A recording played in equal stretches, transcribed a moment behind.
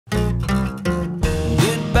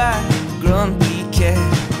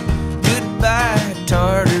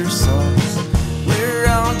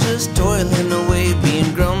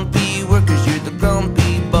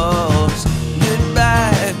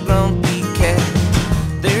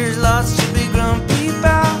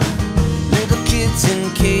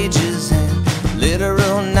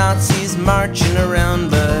marching around,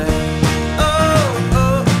 but oh,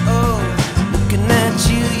 oh, oh, looking at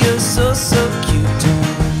you, you're so, so cute.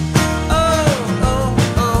 Oh, oh,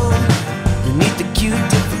 oh, you need the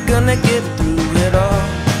cute if we're gonna get through it all.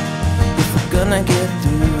 If we're gonna get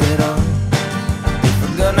through it all. If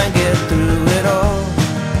we're gonna get through it all.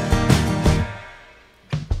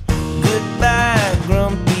 Goodbye,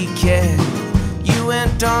 grumpy cat. You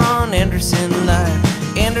went on Anderson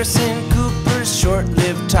Live, Anderson Cooper's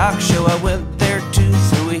short-lived talk show. I went there too,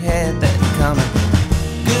 so we had that in common.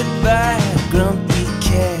 Goodbye, grumpy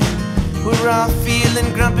cat. We're all feeling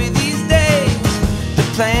grumpy these days. The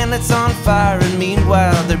planet's on fire, and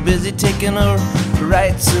meanwhile they're busy taking our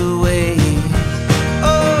rights away.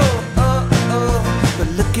 Oh, oh, oh, but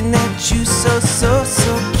looking at you, so, so,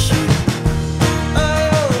 so cute.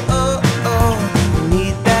 Oh, oh, oh, we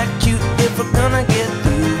need that cute if we're gonna get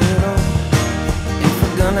through it all. If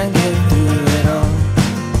we're gonna get through it all.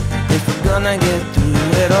 If we're gonna get through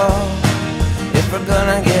it all. If we're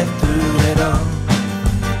gonna get through it all.